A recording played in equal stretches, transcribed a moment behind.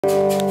Dried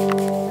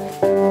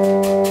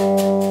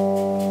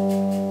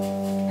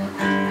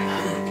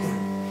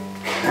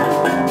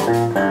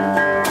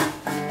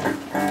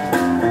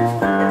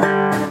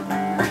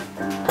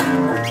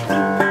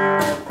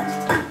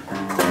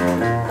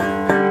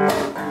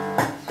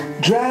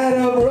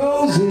up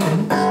roses,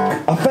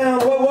 I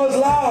found what was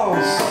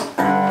lost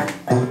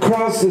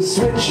across the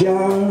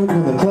switchyard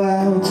when the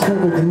clouds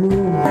covered the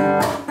moon.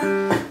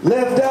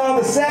 Left all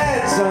the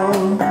sad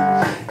songs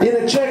in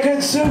a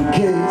checkered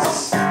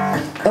suitcase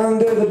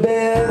under the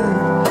bed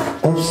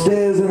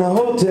upstairs in a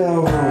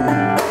hotel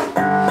room.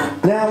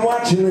 Now I'm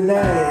watching the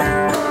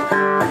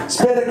night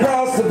spread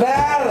across the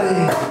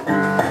valley.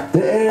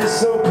 The air is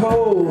so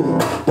cold,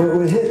 but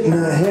we're hitting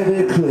a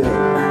heavy cliff,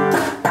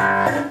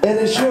 and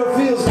it sure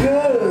feels good.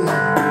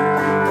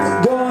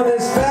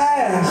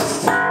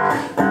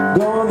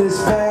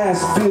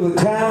 Feel the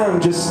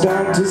time just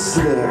start to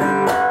slip.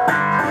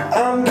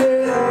 I'm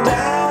getting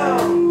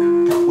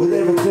down with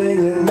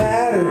everything that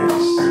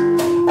matters.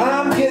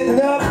 I'm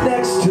getting up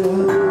next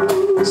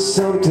to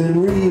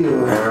something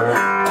real.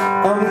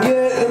 I'm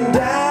getting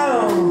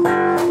down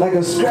like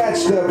a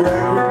scratched up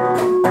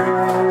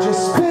record,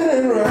 just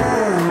spinning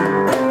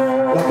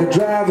around like a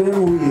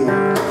driving wheel.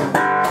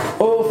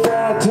 Old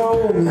fella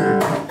told me,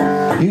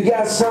 you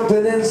got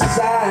something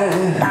inside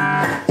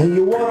and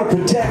you want to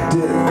protect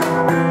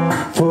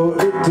it for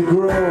it to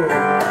grow.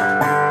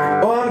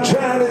 Oh, I'm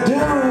trying to do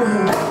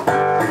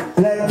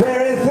that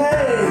very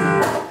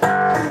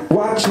thing,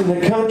 watching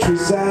the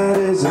countryside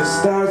as it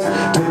starts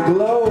to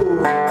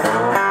glow.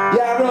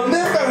 Yeah, I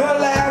remember her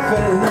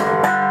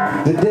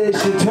laughing the day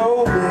she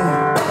told me,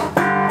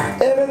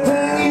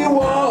 everything you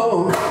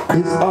want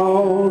is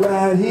all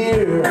right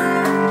here.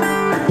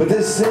 But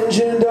this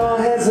engine don't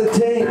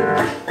hesitate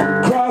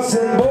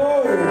crossing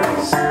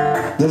borders.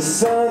 The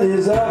sun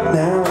is up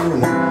now,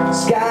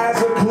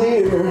 skies are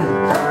clear.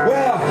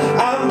 Well,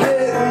 I'm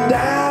getting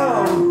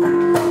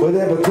down with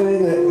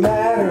everything that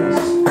matters.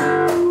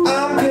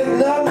 I'm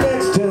getting up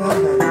next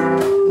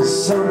to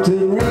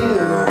something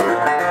real.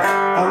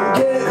 I'm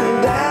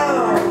getting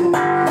down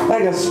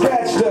like a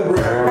scratched up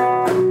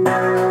record,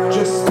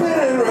 just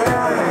spinning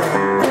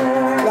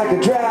around like a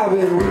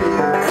driving wheel.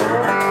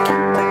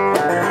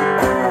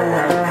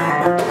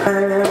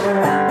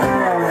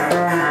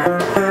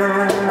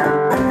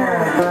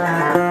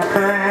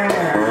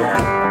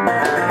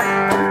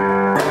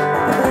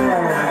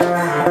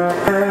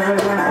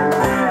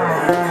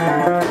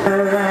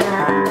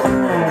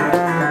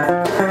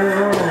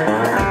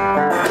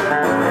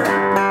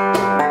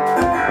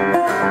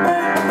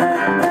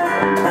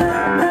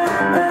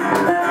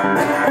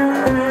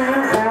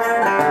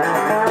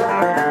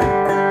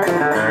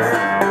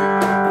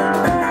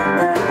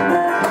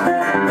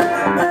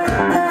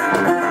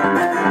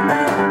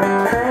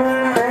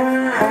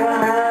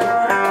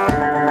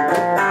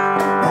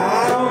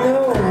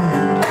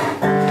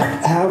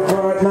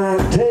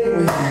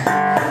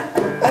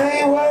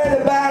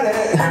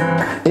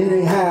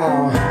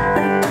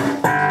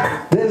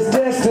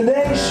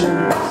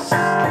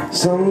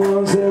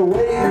 Someone's there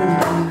waiting.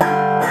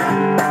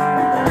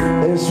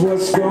 It's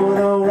what's going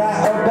on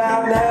right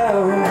about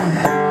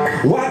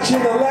now. Watching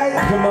the light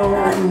come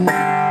on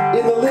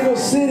in the little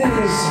cities.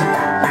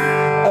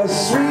 A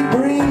sweet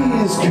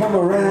breeze come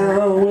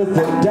around with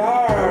the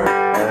dark.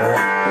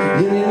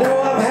 And you know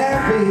I'm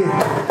happy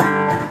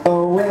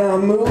when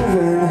I'm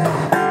moving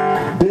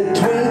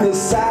between the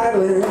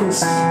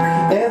silence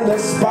and the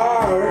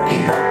spark.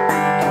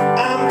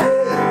 I'm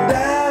getting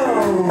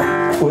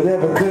down with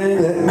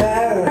everything that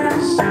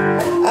matters.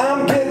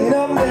 I'm getting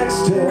up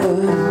next to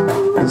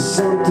the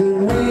sun.